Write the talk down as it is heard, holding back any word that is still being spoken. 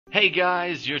Hey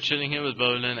guys, you're chilling here with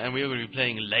Bolin, and we are going to be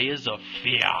playing Layers of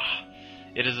Fear.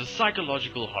 It is a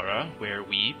psychological horror where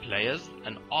we play as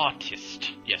an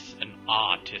artist. Yes, an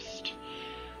artist.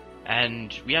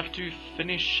 And we have to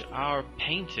finish our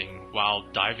painting while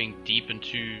diving deep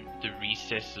into the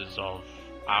recesses of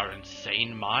our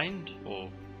insane mind, or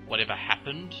whatever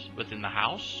happened within the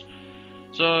house.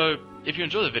 So, if you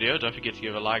enjoy the video, don't forget to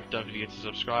give a like, don't forget to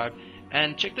subscribe,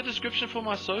 and check the description for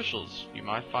my socials. You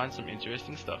might find some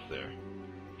interesting stuff there.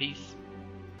 Peace.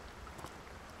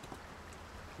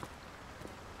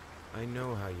 I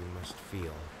know how you must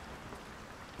feel.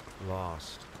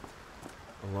 Lost.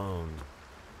 Alone.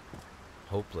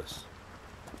 Hopeless.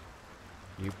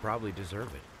 You probably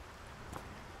deserve it.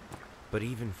 But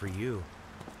even for you,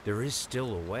 there is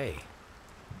still a way.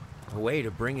 A way to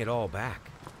bring it all back.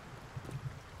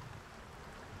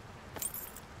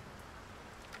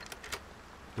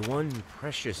 The one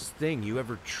precious thing you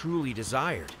ever truly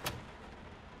desired.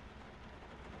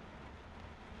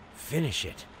 Finish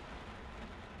it.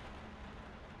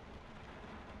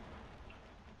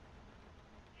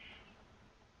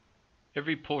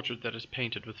 Every portrait that is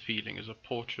painted with feeling is a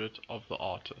portrait of the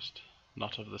artist,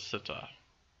 not of the sitter.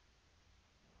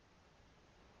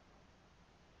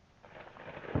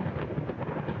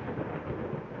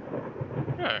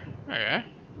 Oh, okay.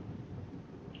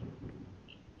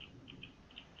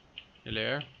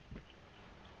 Hello.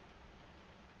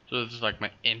 So this is like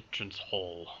my entrance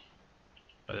hall.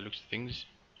 By the looks of things.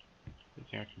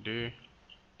 Anything I can do?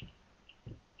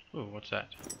 Oh, what's that?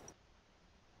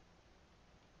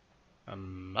 A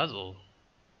muzzle.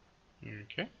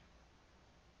 Okay.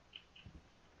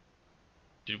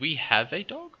 Did we have a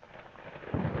dog?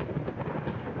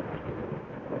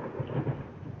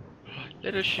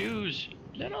 Little shoes.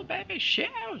 Little baby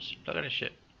shoes. Look at this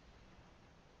shit.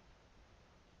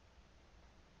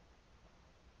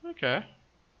 Okay.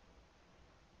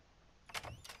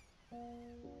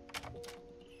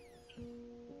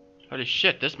 Holy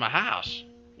shit, this is my house.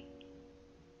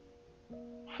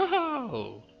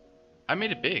 Ho! I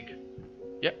made it big.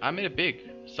 Yep, I made it big.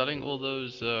 Selling all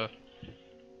those,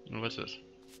 what's this?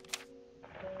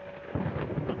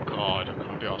 Oh god, I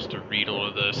can't be asked to read all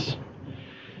of this.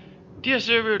 Dear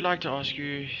sir, we would like to ask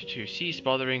you to cease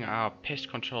bothering our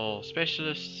pest control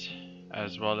specialists,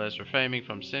 as well as refraining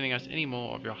from sending us any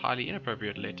more of your highly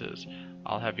inappropriate letters.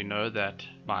 I'll have you know that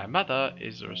my mother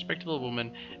is a respectable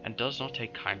woman and does not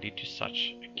take kindly to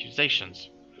such accusations.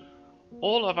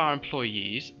 All of our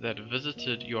employees that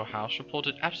visited your house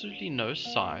reported absolutely no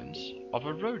signs of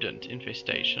a rodent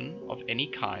infestation of any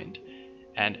kind,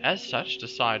 and as such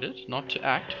decided not to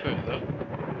act further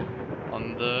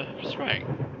on the spraying.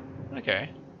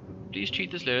 Okay. Please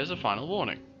treat this letter as a final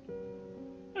warning.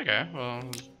 Okay, well,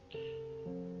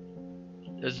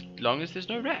 as long as there's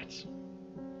no rats.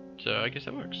 So I guess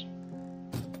that works.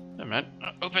 Oh man,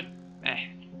 open!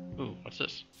 Ooh, what's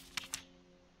this?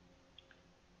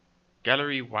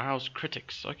 Gallery wows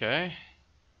critics, okay.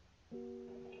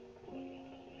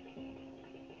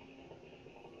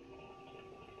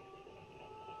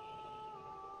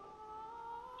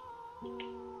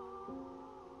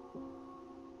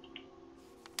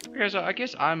 Okay, so I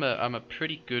guess I'm a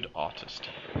pretty good artist.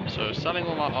 So selling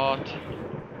all my art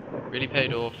really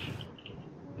paid off.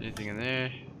 Anything in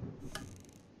there?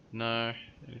 No.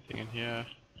 Anything in here?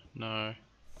 No.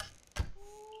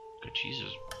 Good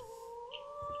Jesus.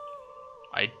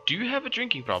 I do have a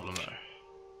drinking problem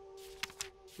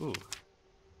though. Ooh.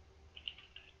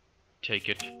 Take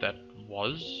it that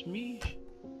was me?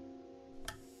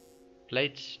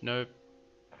 Plates? Nope.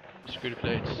 Screw the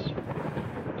plates.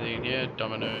 Anything in here?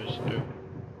 Dominoes? Nope.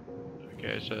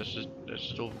 Okay, so that's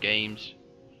just all games.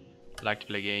 I like to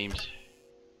play games.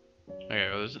 Okay,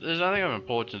 well there's nothing of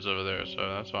importance over there, so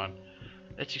that's fine.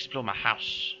 Let's explore my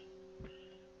house.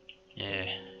 Yeah.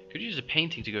 Could use a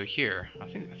painting to go here. I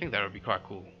think that would be quite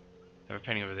cool. Have a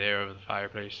painting over there, over the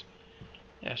fireplace.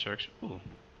 Yeah, so ooh.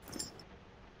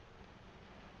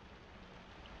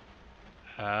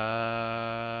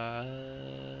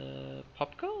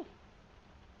 Popcorn?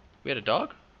 We had a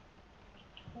dog?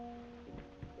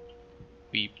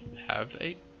 We have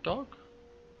a dog?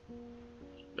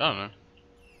 I don't know.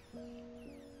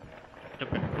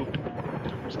 Open.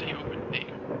 Stay open. There.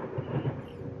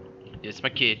 It's my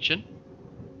kitchen.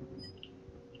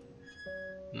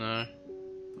 No.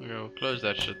 Okay, we'll close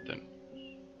that shit then.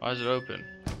 Why is it open?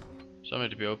 Something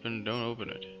to be open, don't open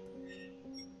it.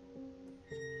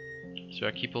 So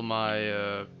I keep all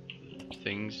my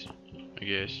things, I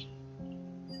guess.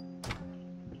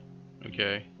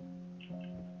 Okay.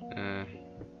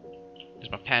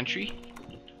 There's my pantry.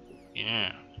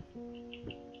 Yeah.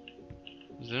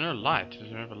 Is there no light?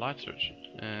 Does it have a light switch?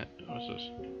 What's this?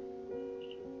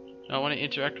 I want to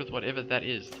interact with whatever that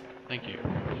is. Thank you.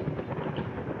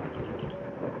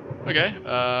 Okay,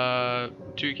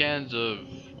 2 cans of,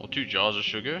 or 2 jars of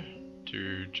sugar,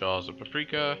 2 jars of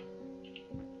paprika,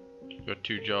 got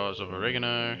 2 jars of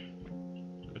oregano,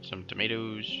 got some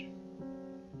tomatoes.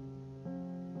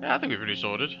 Yeah, I think we're pretty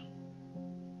sorted.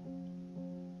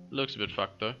 Looks a bit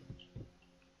fucked though.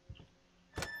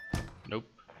 Nope.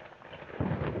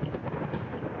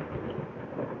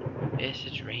 Yes,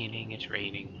 it's raining, it's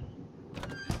raining.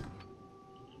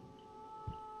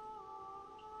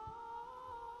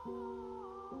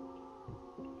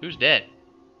 Who's dead?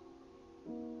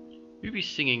 Who be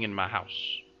singing in my house?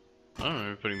 I don't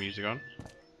remember putting music on.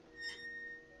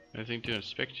 Anything to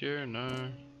inspect here?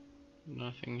 No.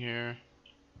 Nothing here.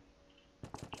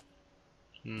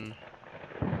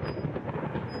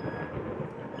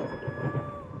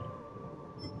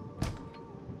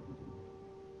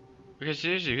 Okay,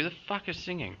 seriously, who the fuck is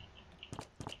singing?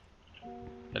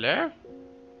 Hello?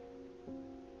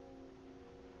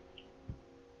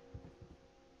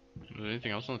 Is there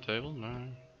anything else on the table? No.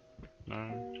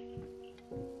 No.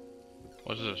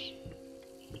 What's this?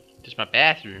 This is my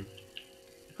bathroom.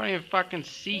 I can't even fucking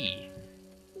see.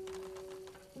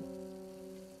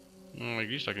 I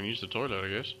guess I can use the toilet, I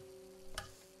guess.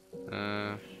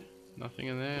 Nothing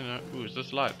in there? No. Ooh, is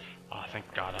this light? Oh, thank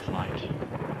God, a light.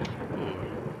 Ooh.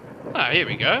 Ah, here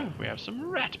we go. We have some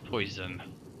rat poison.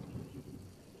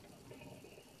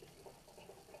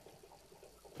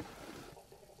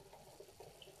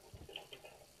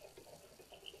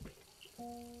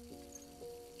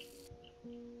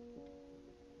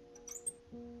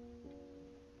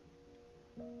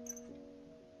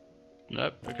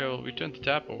 Nope. Okay, well, we turned the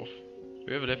tap off.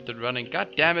 Whoever left it running.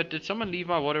 God damn it, did someone leave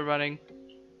my water running?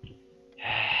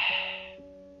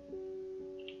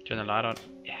 Turn the light on.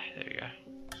 Yeah, there we go.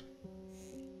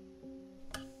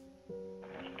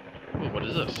 Ooh, what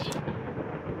is this?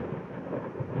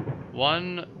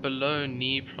 1 below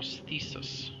knee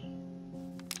prosthesis.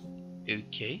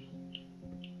 Okay.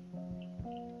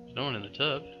 There's no one in the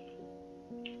tub.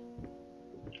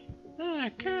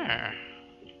 Okay.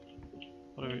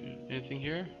 What are we, anything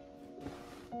here?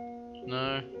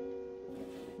 No.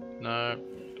 No.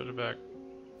 Put it back.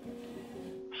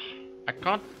 I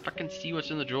can't fucking see what's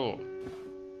in the drawer.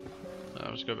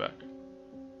 Let's go back.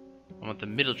 I want the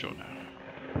middle drawer now.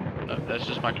 No, that's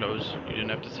just my clothes. You didn't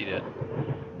have to see that.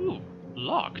 Ooh,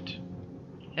 locked.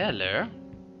 Hello.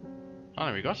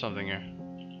 Oh, we got something here.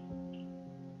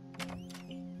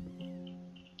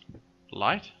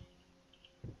 Light?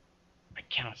 I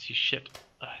cannot see shit.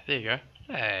 There you go.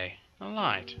 Hey, a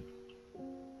light.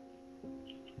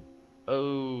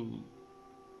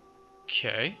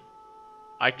 Okay.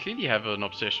 I clearly have an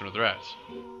obsession with rats.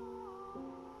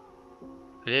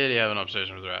 Clearly have an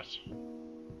obsession with rats.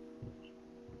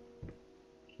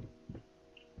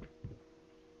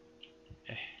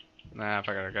 Nah,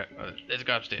 fuck it, okay. Let's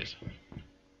go upstairs.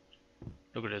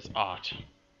 Look at this art.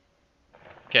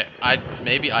 Okay,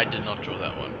 maybe I did not draw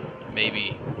that one.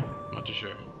 Maybe. I'm not too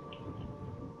sure.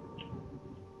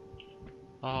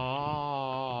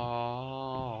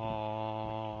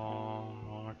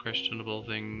 Questionable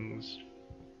things.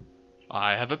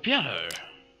 I have a piano.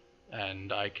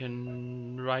 And I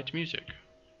can write music.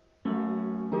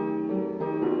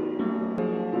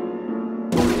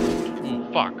 Ooh,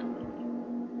 fuck.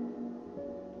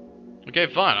 Okay,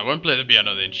 fine. I won't play the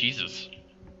piano then. Jesus.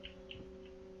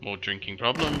 More drinking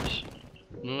problems.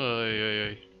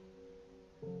 What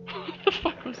the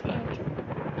fuck was that?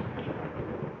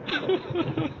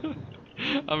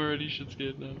 I'm already shit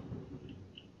scared now.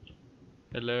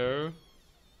 Hello?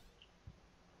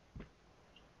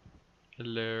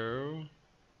 Hello?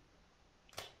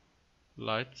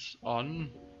 Lights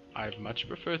on. I much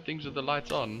prefer things with the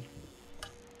lights on.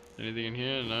 Anything in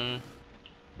here? No.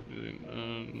 Anything?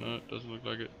 No, it doesn't look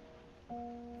like it.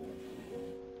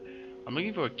 I'm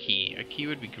looking for a key. A key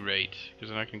would be great, because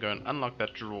then I can go and unlock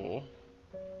that drawer.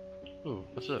 Ooh,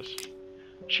 what's this?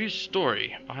 Choose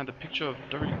story behind the picture of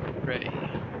Dorian Gray.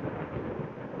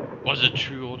 Was it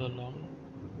true all along?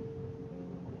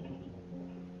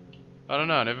 I don't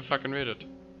know, I never fucking read it.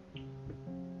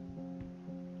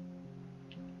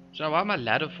 So now why did my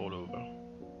ladder fall over?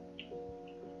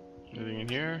 Anything in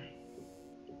here?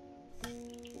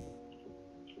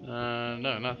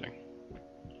 No, nothing.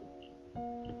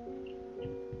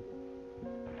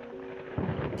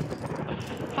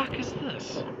 The fuck is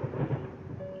this?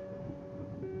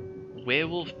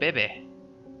 Werewolf baby.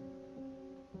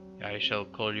 I shall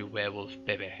call you Werewolf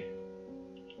baby.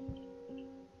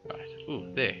 Right.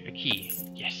 Ooh, there, a key.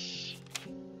 Yes.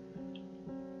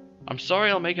 I'm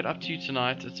sorry, I'll make it up to you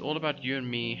tonight. It's all about you and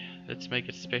me. Let's make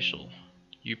it special.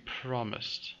 You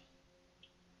promised.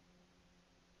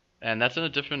 And that's in a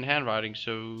different handwriting,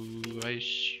 so I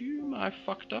assume I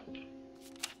fucked up.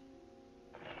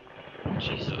 Oh,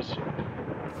 Jesus.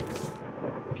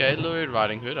 Okay, Little Red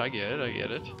Riding Hood, I get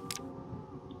it.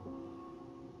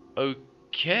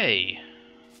 Okay.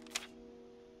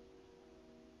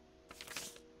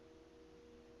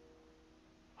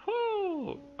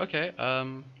 Whew. Okay,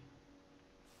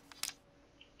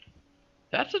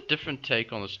 that's a different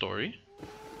take on the story.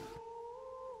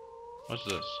 What's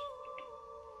this?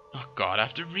 Oh god, I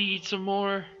have to read some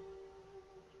more.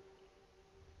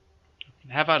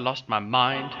 Have I lost my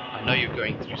mind? I know you're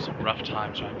going through some rough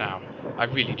times right now. I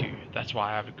really do. That's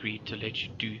why I've agreed to let you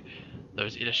do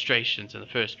those illustrations in the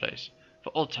first place.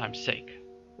 For old time's sake.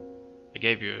 I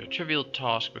gave you a trivial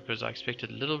task because I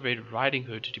expected Little Red Riding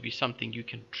Hood to be something you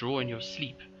can draw in your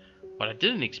sleep. What I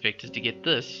didn't expect is to get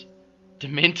this.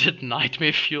 Demented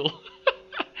nightmare fuel.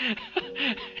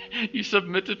 You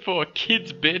submitted for a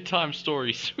kid's bedtime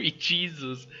story. Sweet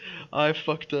Jesus. I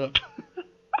fucked up.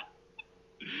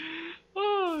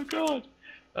 Oh god.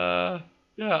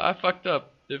 Yeah, I fucked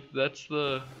up. If that's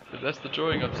the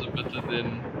drawing I've submitted,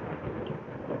 then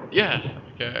yeah.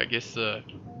 Okay, I guess the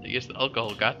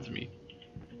alcohol got to me.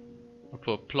 My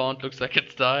poor plant looks like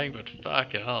it's dying, but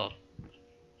fucking hell.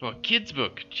 For a kid's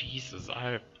book, Jesus,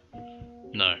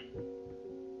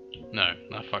 no,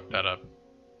 I fucked that up.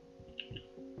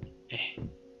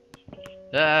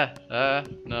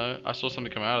 No, I saw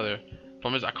something come out of there.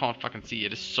 Problem is I can't fucking see.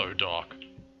 It is so dark.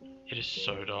 It is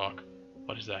so dark.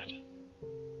 What is that?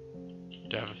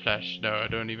 Do I have a flash? No, I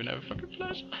don't even have a fucking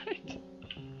flashlight.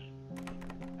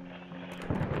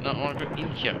 No, I want to go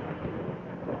in here.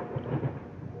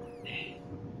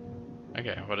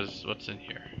 Okay, what's in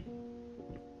here?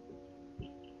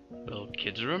 Little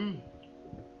kid's room.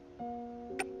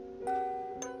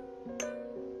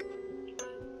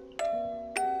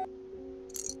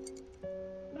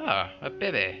 Ah, a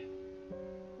baby.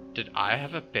 Did I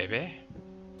have a baby?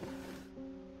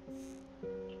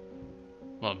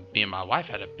 Well, me and my wife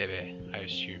had a baby, I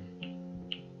assume.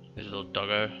 There's a little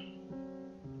doggo.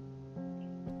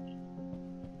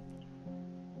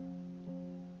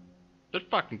 Bit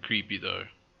fucking creepy though.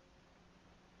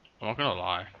 I'm not gonna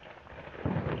lie.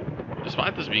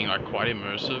 Despite this being like quite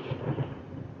immersive,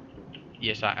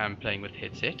 yes, I am playing with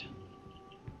headset.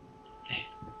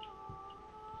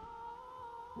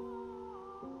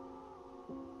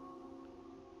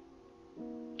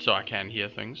 So I can hear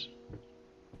things.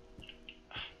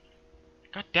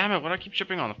 God damn it, why do I keep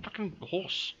tripping on the fucking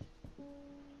horse?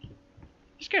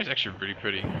 This guy's actually really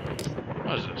pretty.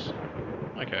 What is this?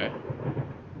 Okay.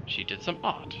 She did some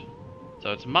art.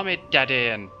 So it's Mummy, Daddy,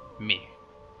 and me.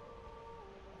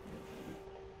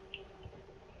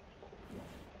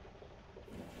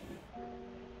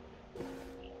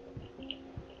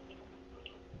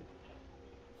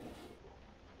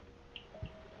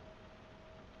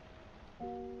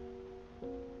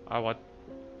 I want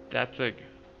that thing.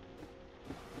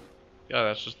 Yeah,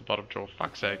 that's just the bottom drawer.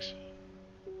 Fuck's sakes.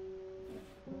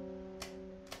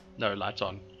 No, lights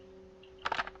on.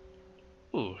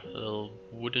 Ooh, a little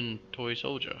wooden toy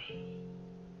soldier.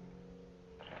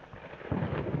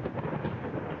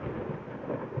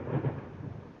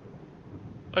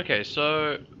 Okay,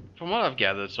 so from what I've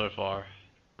gathered so far,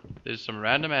 there's some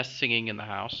random ass singing in the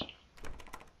house.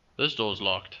 This door's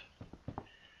locked.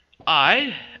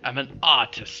 I am an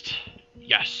artist.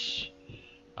 Yes,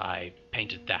 I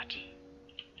painted that.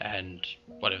 And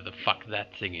whatever the fuck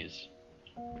that thing is.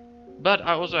 But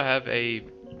I also have a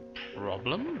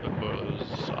problem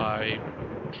because I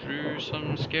drew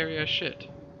some scary ass shit.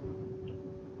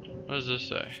 What does this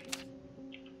say?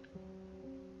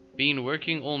 Been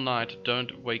working all night,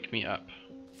 don't wake me up.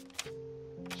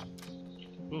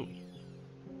 Ooh.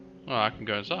 Oh, I can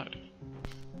go inside.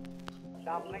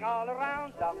 Stumbling all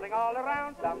around, stumbling all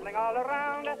around, stumbling all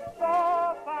around,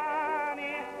 so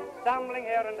funny. Stumbling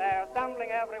here and there, stumbling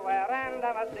everywhere, and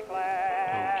I must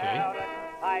declare, okay.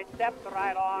 I stepped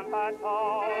right on her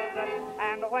toes,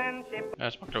 and when she...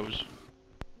 That's my clothes.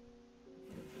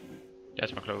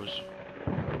 That's my clothes.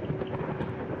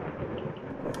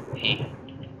 Eh?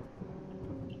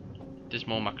 This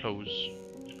more my clothes.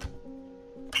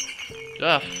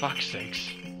 Ah, fuck's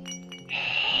sakes.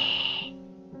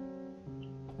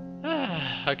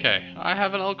 Okay, I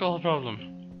have an alcohol problem.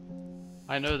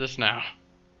 I know this now.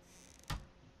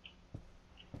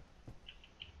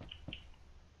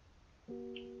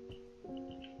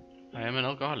 I am an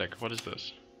alcoholic. What is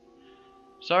this?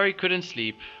 Sorry, couldn't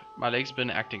sleep. My leg's been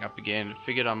acting up again.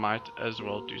 Figured I might as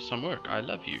well do some work. I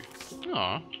love you.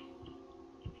 Aw.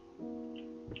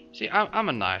 See, I'm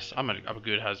a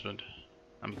good husband.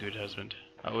 I'm a good husband.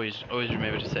 I always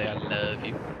remember to say I love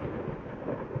you.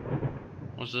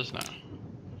 What's this now?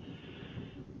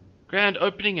 Grand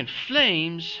opening in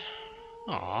flames.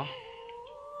 Aww.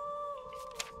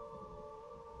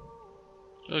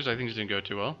 Looks like things didn't go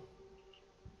too well.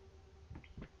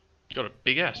 Got a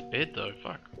big ass bed though.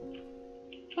 Fuck.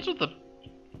 What's with the?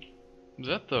 Is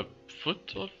that the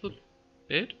foot of the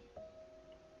bed?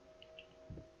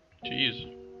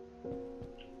 Jeez.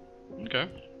 Okay.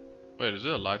 Wait, is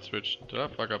there a light switch? Did I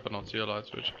fuck up and not see a light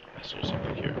switch? I saw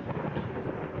something here.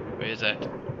 Where is that?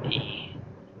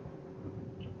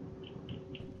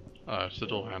 Oh, it's the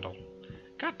door handle.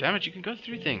 God damn it, you can go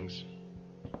through things.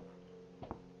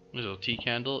 There's a little tea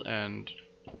candle and...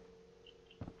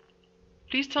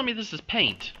 Please tell me this is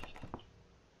paint.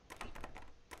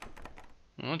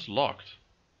 Oh, it's locked.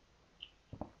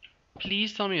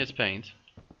 Please tell me it's paint.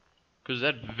 Because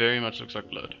that very much looks like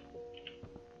blood.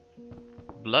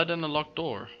 Blood and a locked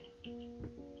door.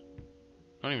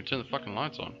 Can't even turn the fucking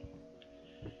lights on.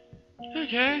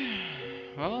 Okay.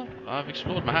 Well, I've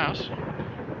explored my house.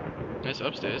 It's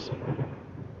upstairs.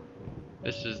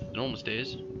 This is the normal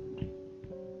stairs.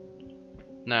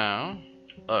 Now...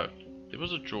 Oh, there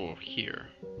was a drawer here.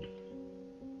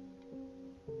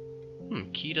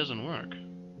 Key doesn't work.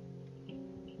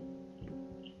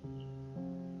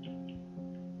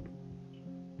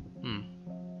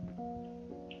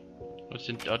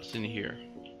 What's in here?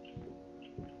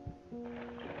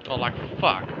 Oh, like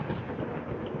fuck.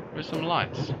 Where's some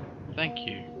lights? Thank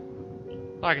you.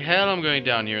 Like hell I'm going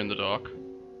down here in the dark.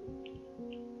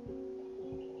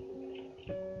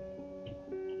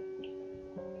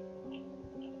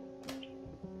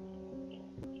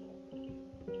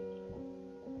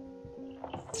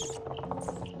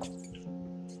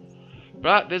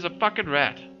 Bruh, there's a fucking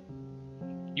rat.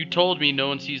 You told me no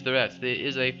one sees the rats. There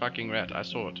is a fucking rat. I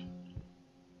saw it.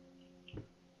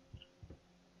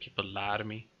 People lie to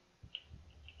me.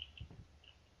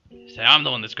 Say I'm the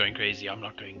one that's going crazy. I'm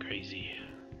not going crazy.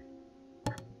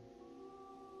 Oh,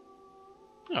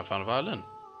 I found a violin.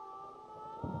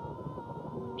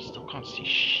 Still can't see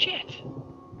shit.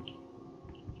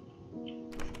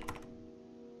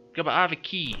 Yeah, but I have a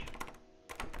key.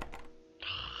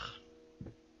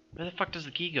 Where the fuck does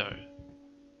the key go?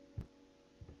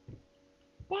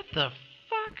 What the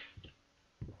fuck?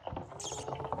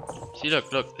 See,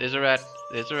 look, there's a rat.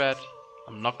 There's a rat.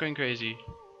 I'm not going crazy.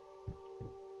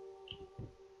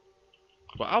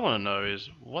 What I want to know is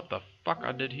what the fuck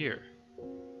I did here.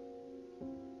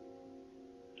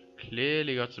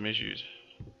 Clearly got some issues.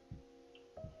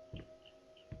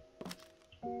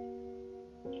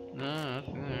 No,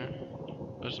 nothing there.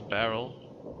 There's a barrel.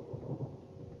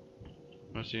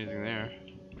 Don't see anything there.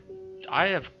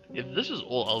 If this is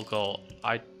all alcohol,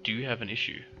 I do have an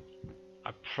issue.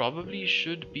 I probably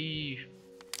should be...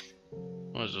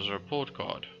 What is this, a report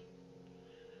card?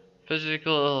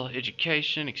 Physical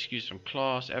education, excused from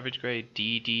class, average grade,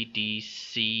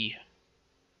 D,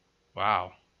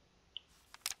 Wow.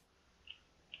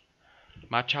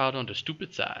 My child on the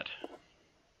stupid side.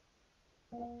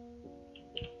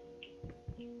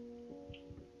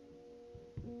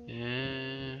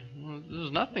 Yeah, well,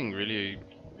 there's nothing really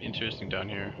interesting down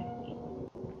here.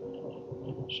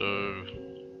 So,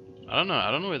 I don't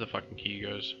know where the fucking key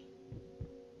goes.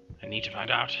 I need to find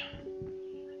out.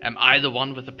 Am I the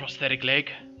one with the prosthetic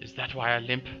leg? Is that why I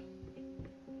limp?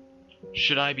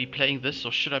 Should I be playing this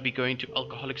or should I be going to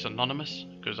Alcoholics Anonymous?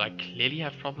 Because I clearly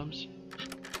have problems.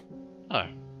 Oh,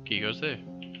 key goes there.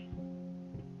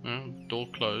 Oh, door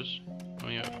closed. Oh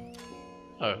yeah.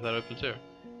 Oh, that opens there.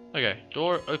 Okay,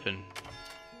 door open.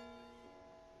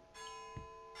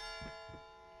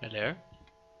 Hello?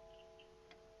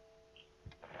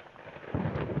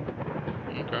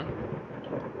 Okay.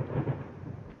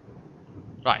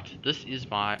 Right, this is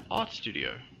my art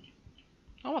studio.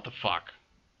 Oh, what the fuck?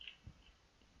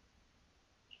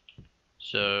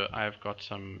 So, I've got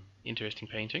some interesting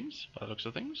paintings, by the looks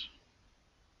of things.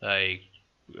 A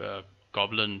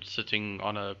goblin sitting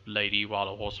on a lady while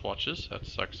a horse watches.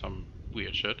 That's like some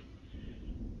weird shit.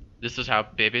 This is how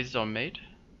babies are made.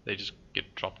 They just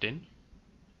get dropped in.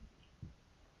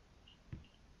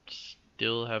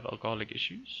 Still have alcoholic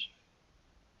issues.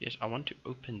 Yes, I want to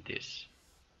open this.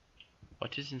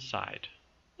 What is inside?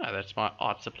 Oh, that's my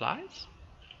art supplies.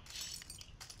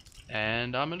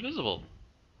 And I'm invisible.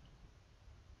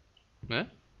 Yeah?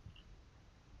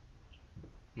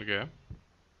 Okay.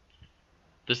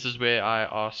 This is where I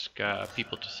ask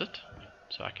people to sit,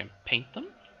 so I can paint them.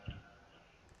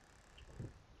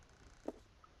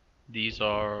 These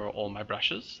are all my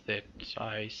brushes that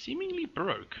I seemingly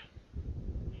broke.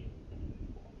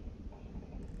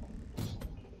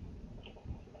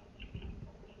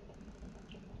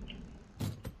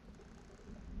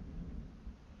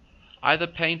 Either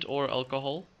paint or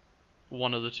alcohol.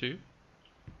 One of the two.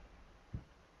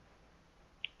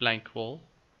 Blank wall.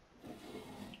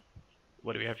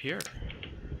 What do we have here?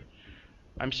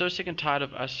 I'm so sick and tired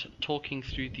of us talking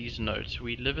through these notes.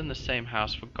 We live in the same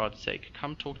house, for God's sake.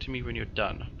 Come talk to me when you're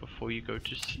done, before you go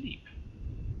to sleep.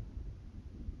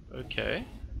 Okay.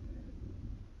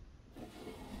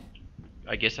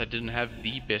 I guess I didn't have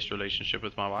the best relationship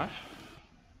with my wife.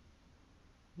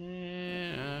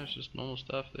 Yeah, it's just normal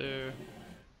stuff there.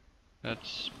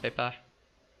 That's paper.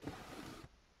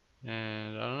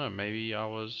 And I don't know, maybe I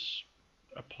was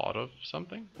a part of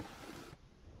something?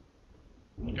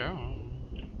 Go.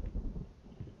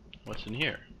 What's in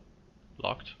here?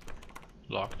 Locked.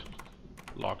 Locked.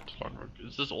 Locked. Locked.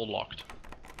 Is this all locked?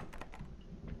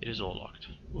 It is all locked.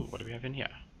 Ooh, what do we have in here?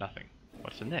 Nothing.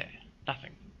 What's in there?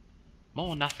 Nothing.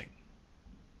 More nothing.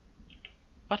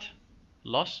 What?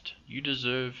 Lost? You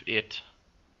deserve it.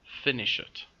 Finish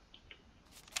it.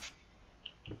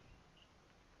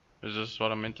 Is this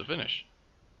what I'm meant to finish?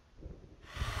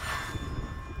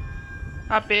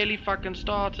 I barely fucking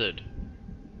started.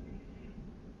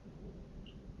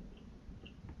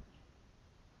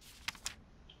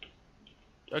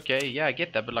 Okay, yeah, I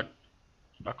get that, but like,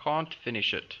 I can't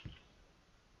finish it.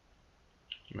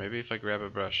 Maybe if I grab a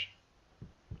brush.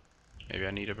 Maybe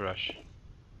I need a brush.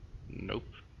 Nope.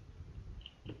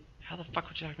 How the fuck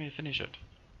would you like me to finish it?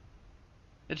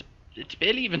 It's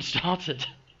barely even started.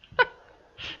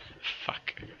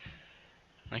 Fuck.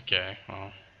 Okay,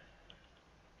 well.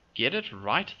 Get it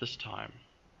right this time.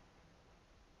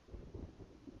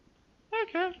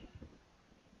 Okay.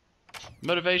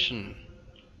 Motivation.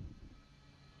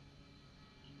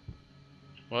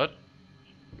 What?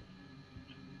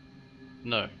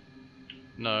 No.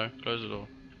 No. Close the door.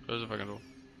 Close the fucking door.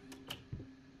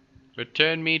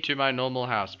 Return me to my normal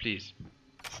house, please.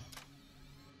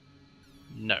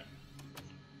 No.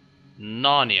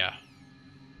 Narnia.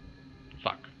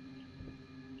 Fuck.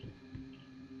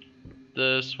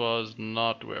 This was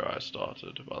not where I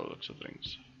started, by the looks of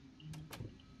things.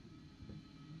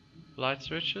 Light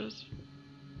switches?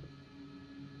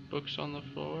 Books on the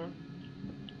floor?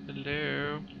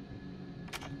 Hello?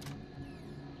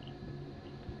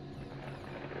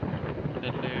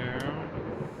 Hello?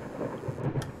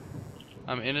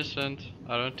 I'm innocent.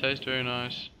 I don't taste very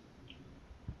nice.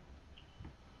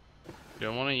 You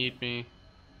don't want to eat me.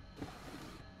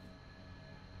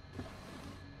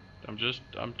 I'm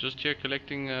just here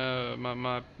collecting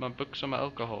my books and my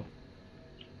alcohol.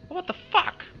 What the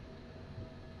fuck?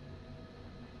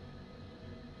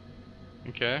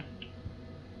 Okay.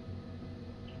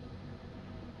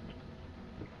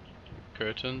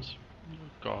 Curtains. Oh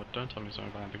God, don't tell me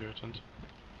something behind the curtains.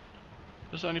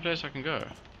 This is the only place I can go.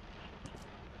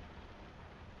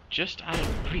 Just out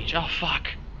of reach. Oh fuck.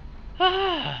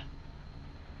 Ah.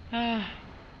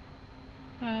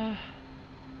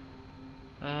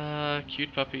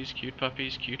 Cute puppies, cute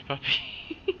puppies, cute puppies.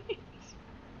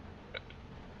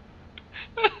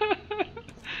 I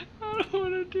don't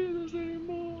want to do this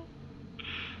anymore.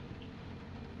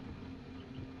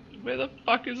 Where the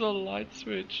fuck is a light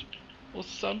switch? Or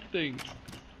something?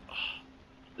 Oh,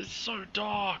 it's so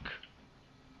dark.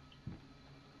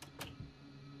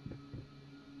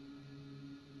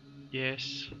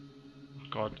 Yes. Oh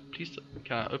God, please,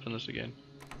 can I open this again?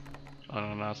 Oh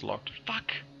no, now it's locked.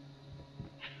 Fuck!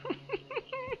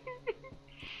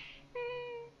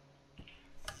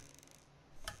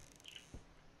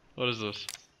 What is this?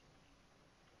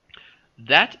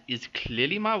 That is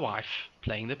clearly my wife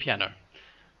playing the piano.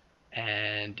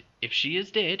 And if she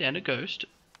is dead and a ghost,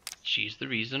 she's the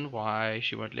reason why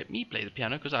she won't let me play the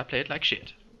piano, because I play it like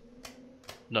shit.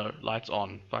 No, lights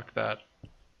on. Fuck that.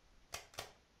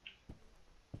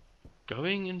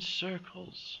 Going in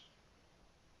circles.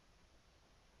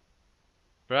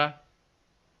 Bruh.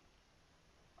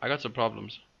 I got some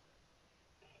problems.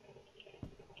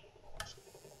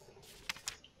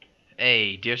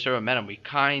 Hey, dear sir or madam, we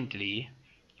kindly,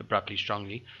 abruptly,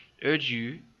 strongly, urge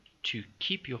you to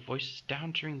keep your voices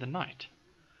down during the night.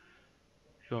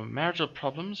 Your marital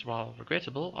problems, while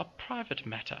regrettable, are private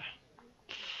matter.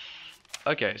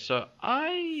 Okay, so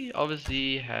I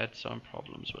obviously had some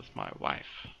problems with my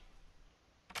wife.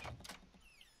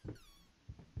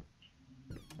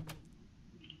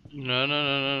 No.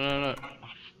 Oh,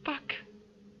 fuck.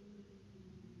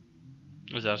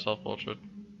 Is that a self-portrait?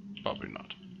 Probably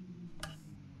not.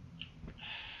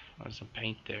 There's some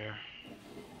paint there.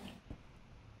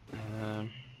 Can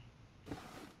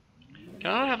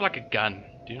I not have like a gun?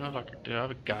 Do you know do I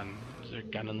have a gun? Is there a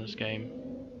gun in this game?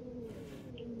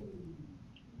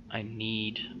 I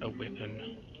need a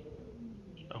weapon.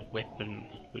 A weapon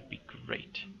would be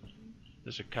great.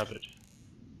 There's a cupboard.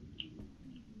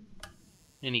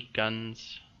 Any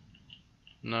guns?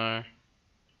 No.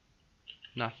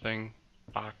 Nothing.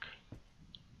 Fuck.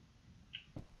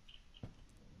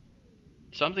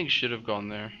 Something should have gone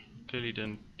there. Clearly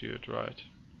didn't do it right.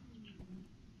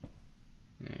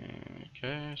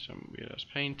 Okay, some weird ass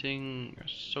painting, a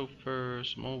sofa,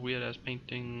 some more weird ass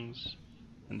paintings,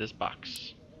 and this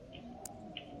box.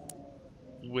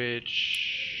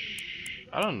 Which,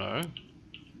 I don't know.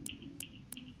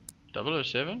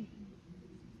 007?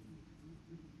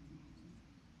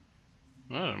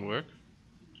 That didn't work.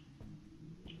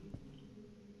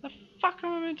 The fuck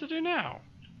am I meant to do now?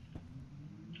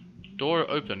 Door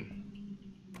open.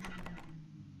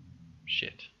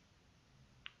 Shit.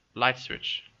 Light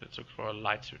switch. Let's look for a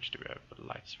light switch. Do we have a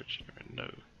light switch here? No.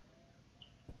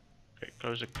 Okay,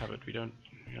 close the cupboard. We don't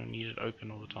need it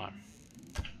open all the time.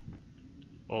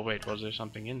 Oh wait, was there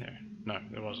something in there? No,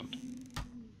 there wasn't.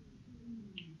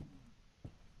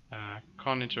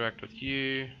 Can't interact with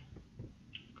you.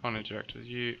 Can't interact with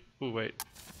you. Oh wait.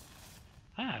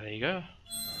 Ah, there you go.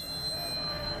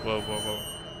 Whoa, whoa, whoa.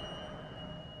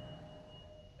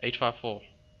 854.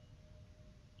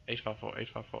 854,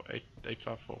 854,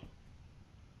 854.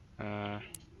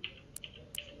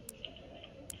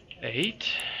 8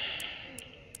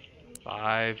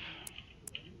 5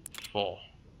 4.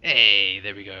 Hey,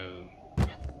 there we go.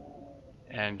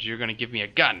 And you're gonna give me a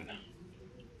gun.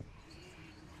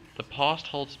 The past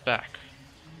holds back.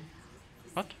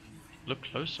 What? Look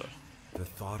closer. The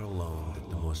thought alone that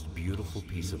the most beautiful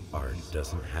piece of art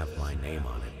doesn't have my name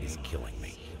on it is killing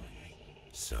me.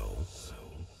 So,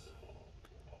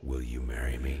 will you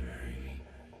marry me?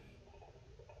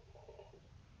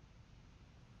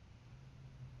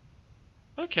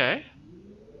 Okay.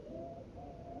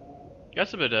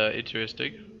 That's a bit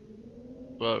interesting.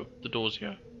 Whoa, the door's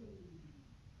here.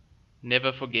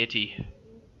 Never forgetty.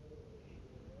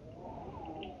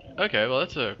 Okay, well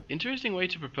that's a interesting way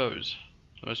to propose.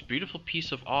 The most beautiful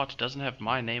piece of art doesn't have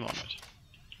my name on it.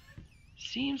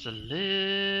 Seems a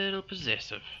little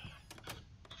possessive.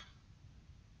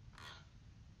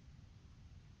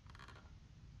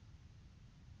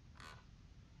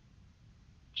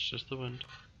 It's just the wind.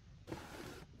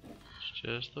 It's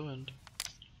just the wind.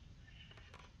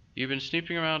 You've been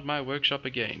snooping around my workshop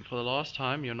again. For the last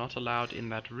time, you're not allowed in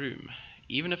that room.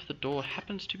 Even if the door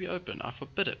happens to be open, I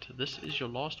forbid it. This is your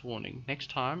last warning. Next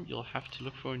time, you'll have to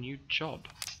look for a new job.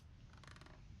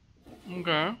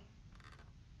 Okay.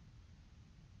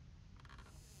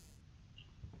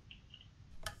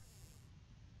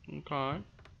 Okay.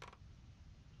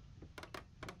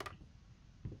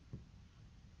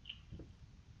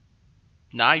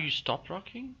 Now you stop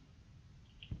rocking?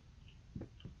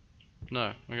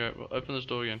 No. Okay, well, open this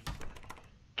door again.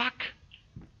 Fuck!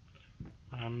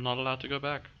 I'm not allowed to go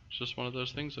back. It's just one of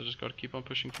those things. I just gotta keep on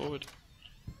pushing forward.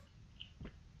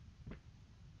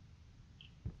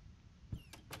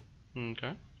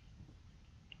 Okay.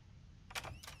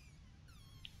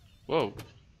 Whoa.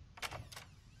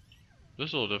 This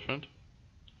is all different.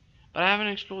 But I haven't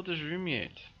explored this room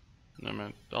yet. No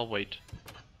man, I'll wait.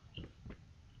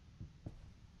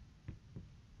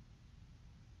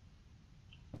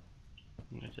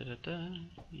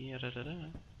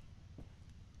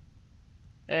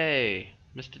 Hey,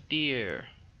 Mr. Deer.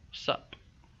 What's up?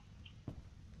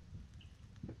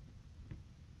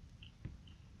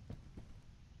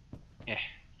 Yeah,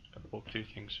 gotta walk through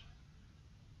things.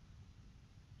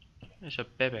 There's a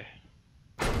baby.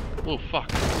 Oh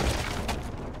fuck.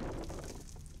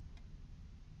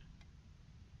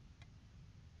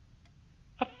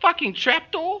 A fucking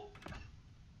trapdoor?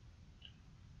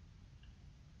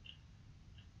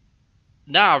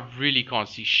 Now I really can't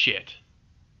see shit.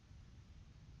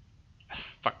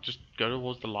 Fuck, just go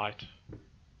towards the light.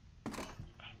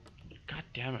 God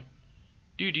damn it.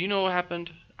 Dude, do you know what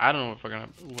happened? I don't know if I'm gonna...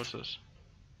 Ooh, what's this?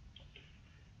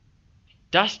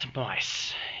 Dust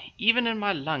mice. Even in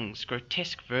my lungs,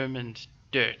 grotesque vermin's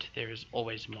dirt, there is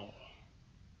always more.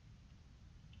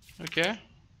 Okay.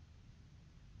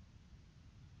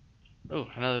 Oh,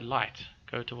 another light.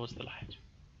 Go towards the light.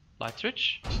 Light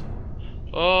switch.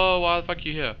 Oh, why the fuck are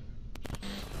you here?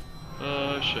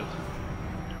 Oh, shit.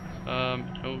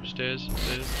 Oh, stairs.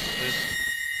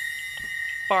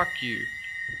 Fuck you.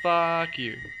 Fuck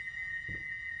you.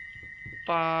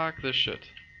 Fuck this shit.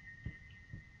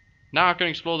 Now I can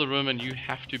explore the room and you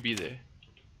have to be there.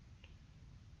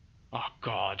 Oh,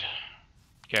 God.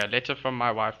 Okay, a letter from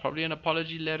my wife. Probably an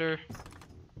apology letter.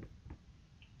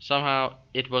 Somehow,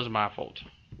 it was my fault.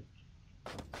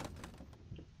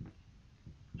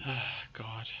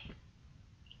 God.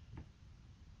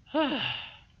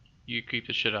 You creep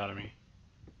the shit out of me.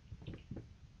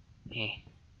 Eh.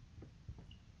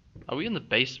 Are we in the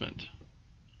basement?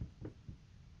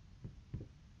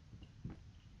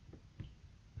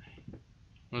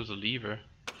 There's a lever.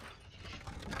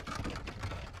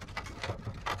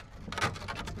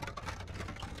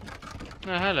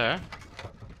 Oh, hello.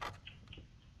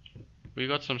 We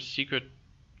got some secret...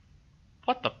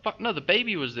 What the fuck? No, the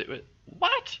baby was there. Wait,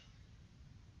 what?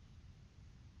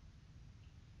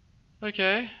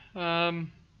 Okay.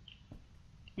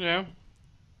 Yeah.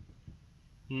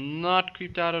 Not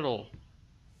creeped out at all.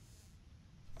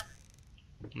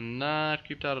 Not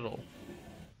creeped out at all.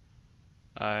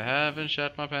 I haven't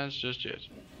shat my pants just yet.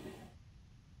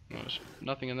 No, there's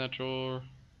nothing in that drawer.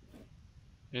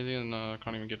 Anything in I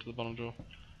can't even get to the bottom drawer.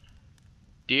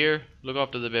 Dear, look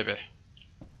after the baby.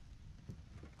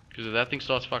 Because if that thing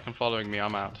starts fucking following me,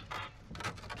 I'm out.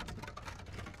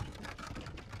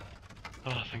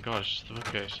 Oh, thank God, it's just the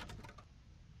bookcase.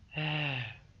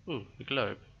 Ooh, the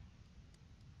globe.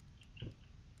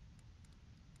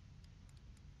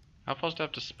 How fast do I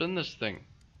have to spin this thing?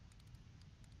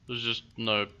 There's just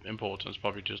no importance,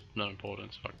 probably just no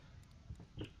importance. Fuck.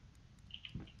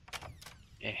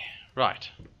 Right.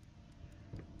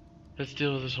 Let's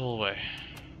deal with this hallway.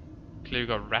 Clearly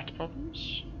got rat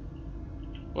problems.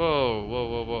 Whoa, whoa,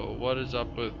 whoa, whoa. What is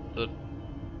up with the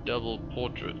double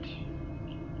portrait?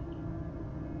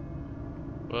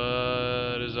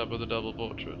 What is up with the double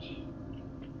portrait?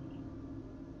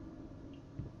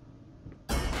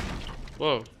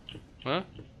 Whoa. Huh?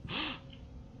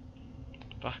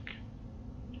 Fuck.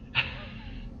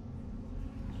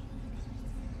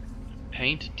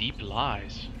 Paint deep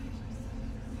lies.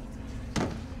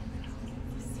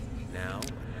 Now,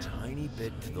 a tiny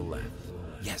bit to the left.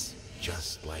 Yes,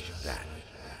 just like that.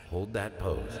 Hold that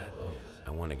pose.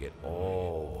 I want to get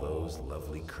all those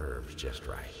lovely curves just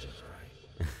right.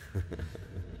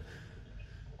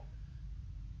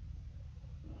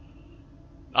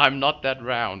 I'm not that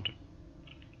round.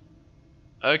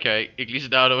 Okay, at least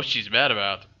now I know what she's mad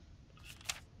about.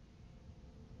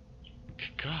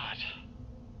 Good God.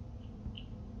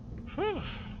 Whew.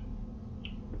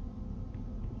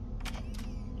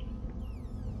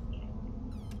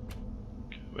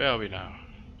 Where are we now?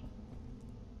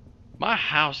 My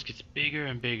house gets bigger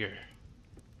and bigger.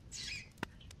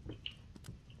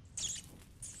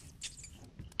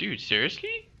 Dude,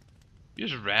 seriously? You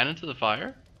just ran into the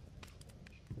fire?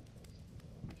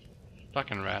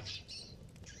 Fucking rats.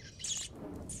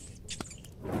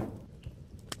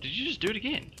 Did you just do it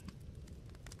again?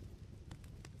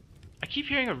 I keep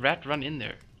hearing a rat run in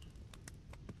there.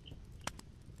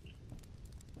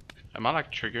 Am I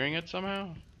like triggering it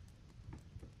somehow?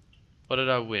 What did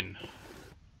I win?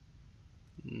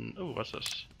 Oh, what's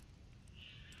this?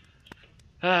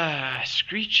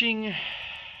 Screeching.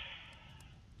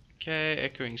 Okay,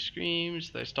 echoing screams.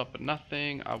 They stop at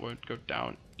nothing. I won't go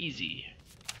down easy.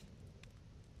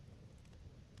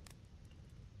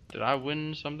 Did I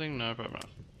win something? No, probably not.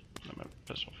 I'm gonna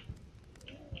piss off.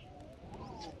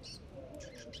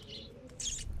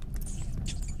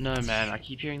 No, man, I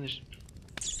keep hearing this.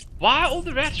 Why are all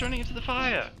the rats running into the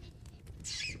fire?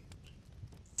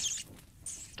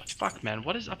 The fuck, man?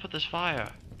 What is up with this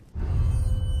fire?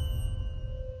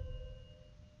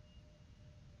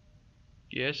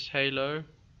 Yes, Halo.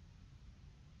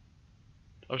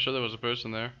 I'm sure there was a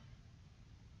person there.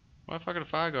 Why the fuck did the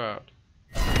fire go out?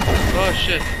 Oh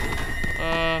shit.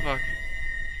 Oh fuck.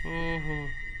 Oh.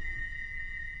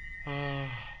 Oh.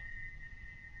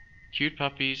 Cute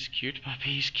puppies, cute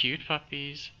puppies, cute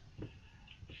puppies.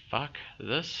 Fuck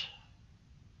this.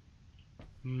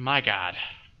 My God.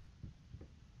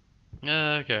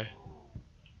 Okay.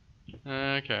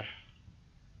 Okay.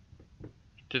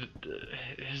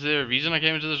 Is there a reason I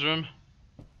came into this room?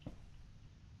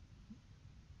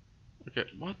 Okay,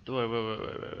 what?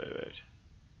 Wait.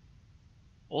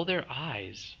 All their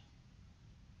eyes.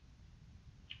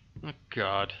 Oh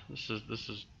God, this is.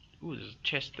 Ooh, there's a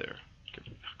chest there. Okay,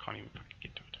 I can't even fucking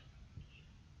get to it.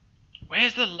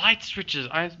 Where's the light switches?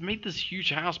 I made this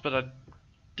huge house, but I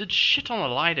did shit on the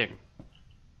lighting.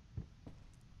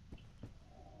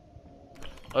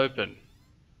 Open.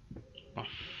 Oh,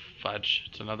 fudge.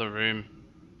 It's another room.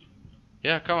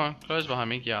 Yeah, come on. Close behind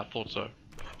me. Yeah, I thought so.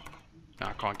 No,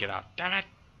 I can't get out. Damn it.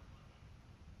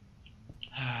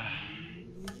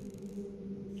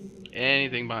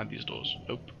 Anything behind these doors?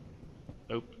 Nope.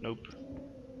 Nope.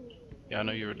 Yeah, I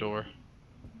know you're a door.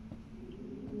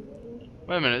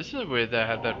 Wait a minute. Isn't it where they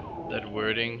had that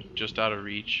wording just out of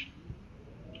reach?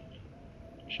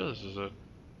 I'm sure this is it.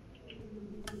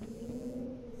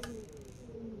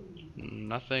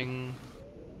 Nothing.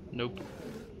 Nope.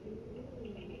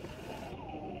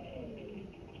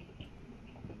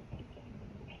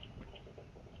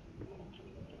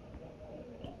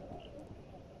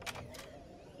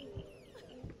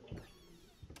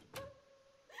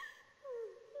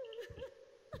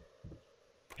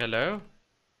 Hello?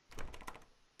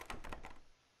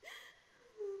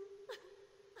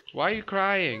 Why are you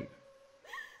crying?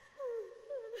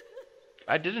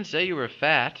 I didn't say you were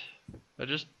fat.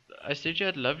 I said you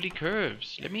had lovely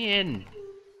curves. Let me in.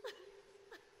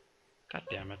 God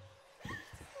damn it.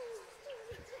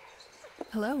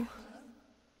 Hello.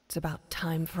 It's about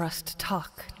time for us to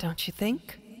talk, don't you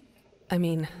think? I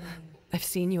mean, I've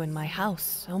seen you in my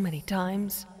house so many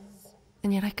times,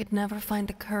 and yet I could never find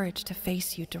the courage to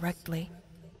face you directly.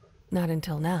 Not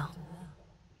until now.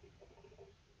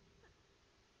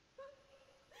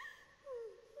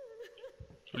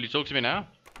 Will you talk to me now?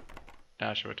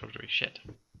 Nah, sure, talk to me. Shit.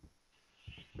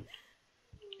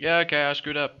 Yeah, okay, I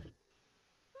screwed up.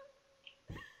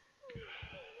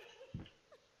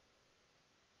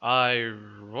 I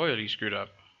royally screwed up.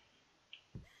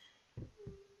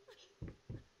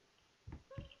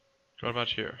 What about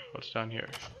here? What's down here?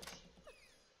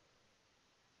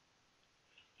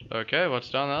 Okay, what's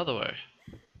down the other way?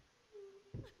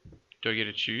 Do I get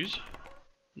to choose?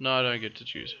 No, I don't get to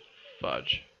choose.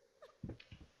 Fudge.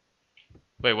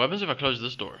 Wait, what happens if I close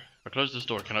this door? If I close this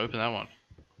door, can I open that one?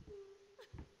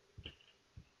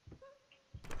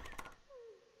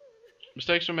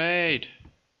 Mistakes were made!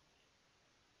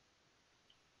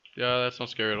 Yeah, that's not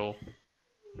scary at all.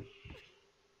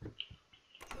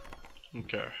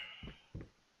 Okay.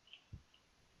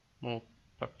 More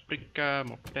paprika,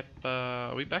 more pepper.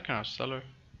 Are we back in our cellar?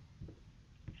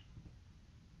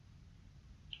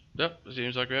 Yep,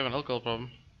 seems like we have an alcohol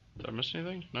problem. Did I miss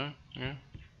anything? No? Yeah.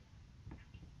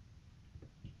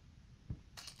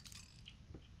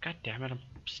 God damn it, I'm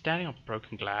standing on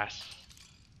broken glass.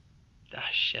 Ah,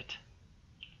 shit.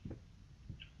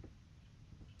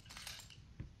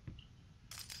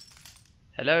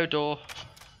 Hello, door.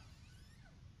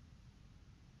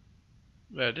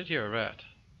 Wait, I did hear a rat.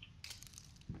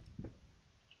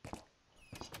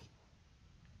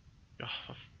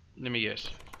 Oh, let me guess.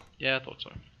 Yeah, I thought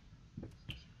so.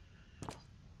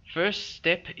 First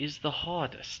step is the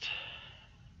hardest.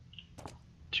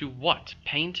 To what?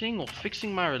 Painting or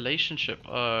fixing my relationship?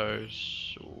 Oh,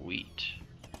 sweet.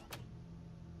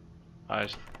 I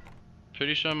was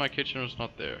pretty sure my kitchen was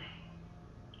not there.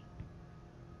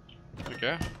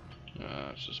 Okay.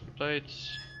 It's just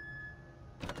plates.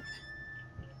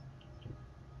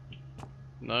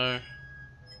 No.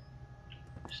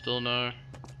 Still no.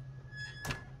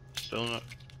 Still no.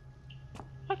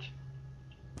 What?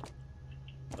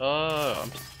 Oh,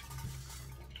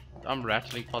 I'm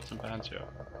rattling pots and pans here.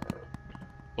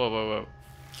 Whoa, whoa, whoa.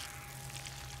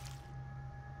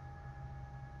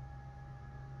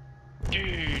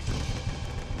 Dude.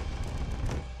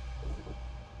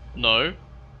 No.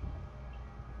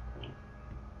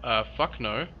 Fuck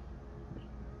no.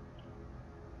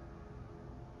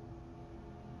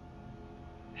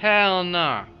 Hell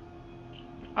nah.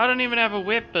 I don't even have a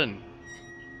weapon.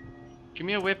 Give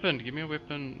me a weapon. Give me a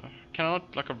weapon. Can I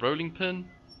not, like a rolling pin?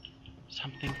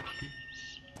 Something,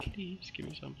 please. Please give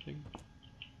me something.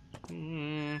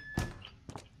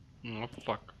 Oh,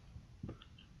 fuck.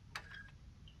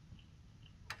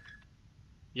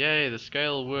 Yay, the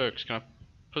scale works. Can I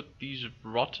put these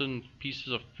rotten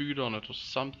pieces of food on it or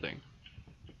something?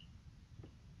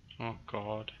 Oh,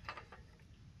 God.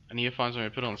 I need to find something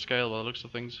to put on the scale by the looks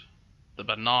of things. The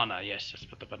banana, yes, let's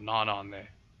put the banana on there.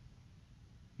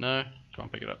 No, can't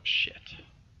pick it up. Shit.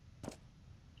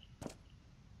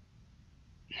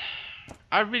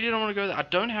 I really don't want to go there. I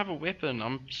don't have a weapon.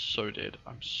 I'm so dead.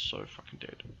 I'm so fucking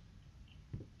dead.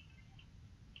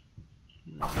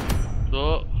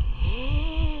 Oh.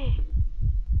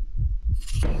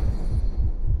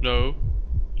 No.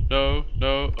 No,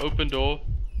 no. Open door.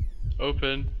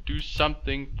 Open. Do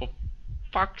something for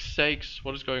fuck's sakes.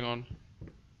 What is going on?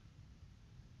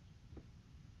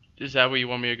 Is that where you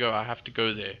want me to go? I have to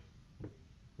go there.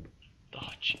 Oh,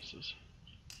 Jesus.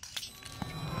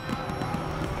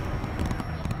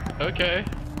 Okay.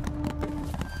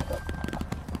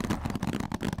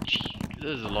 Gee,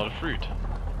 there's a lot of fruit.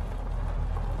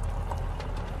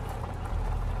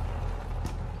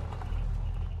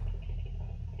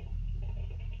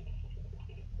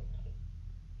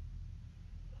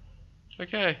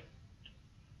 Okay.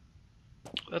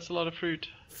 That's a lot of fruit.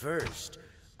 First,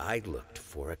 I looked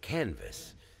for a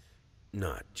canvas.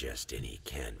 Not just any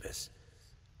canvas.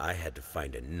 I had to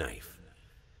find a knife.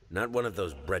 Not one of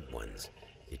those bread ones.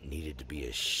 It needed to be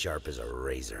as sharp as a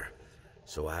razor.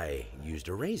 So I used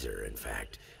a razor, in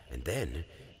fact, and then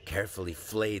carefully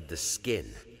flayed the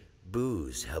skin.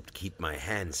 Booze helped keep my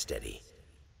hand steady.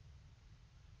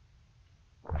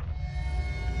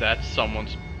 That's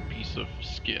someone's piece of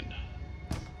skin.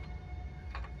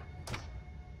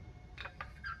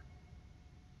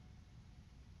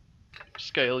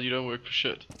 scale, you don't work for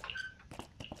shit.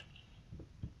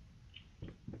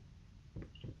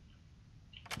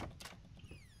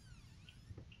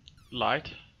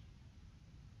 Light.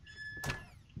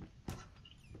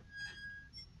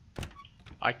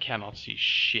 I cannot see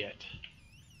shit.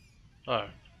 Oh.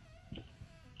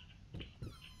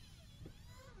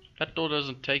 That door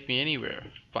doesn't take me anywhere.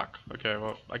 Fuck. Okay,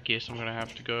 well, I guess I'm gonna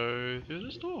have to go through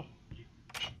this door.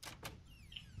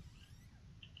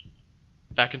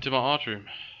 Back into my art room.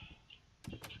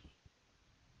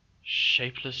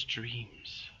 Shapeless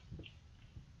dreams.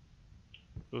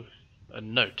 Ooh, a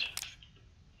note.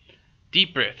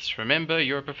 Deep breaths. Remember,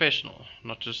 you're a professional.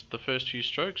 Not just the first few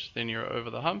strokes, then you're over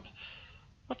the hump.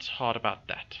 What's hard about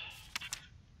that?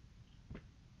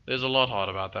 There's a lot hard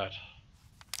about that.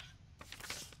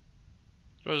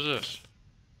 What is this?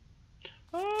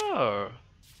 Oh!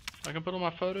 I can put all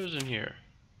my photos in here.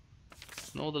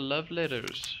 And all the love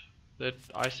letters that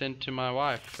I sent to my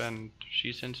wife and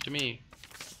she sends to me.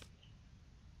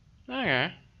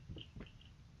 Okay.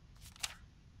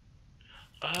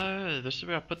 Oh, this is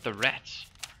where I put the rats.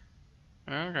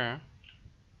 Okay.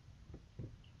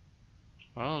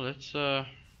 Well, let's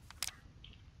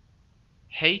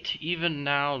hate even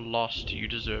now lost, you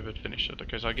deserve it, finish it.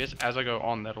 Okay, so I guess as I go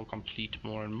on that'll complete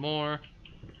more and more.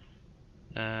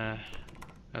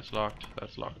 That's locked,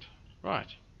 that's locked. Right.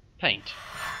 Paint.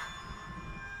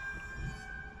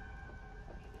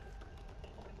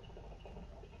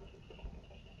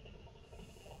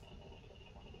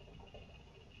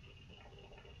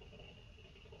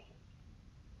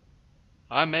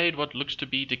 I made what looks to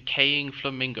be decaying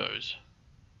flamingos.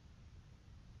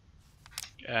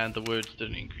 And the words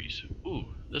didn't increase. Ooh,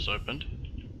 this opened.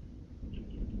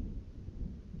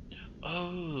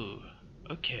 Oh,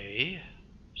 okay.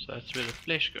 So that's where the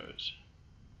flesh goes.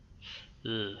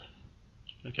 Ugh.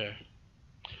 Okay.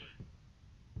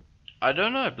 I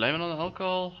don't know, blame it on the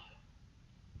alcohol.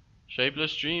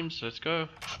 Shapeless dreams, let's go.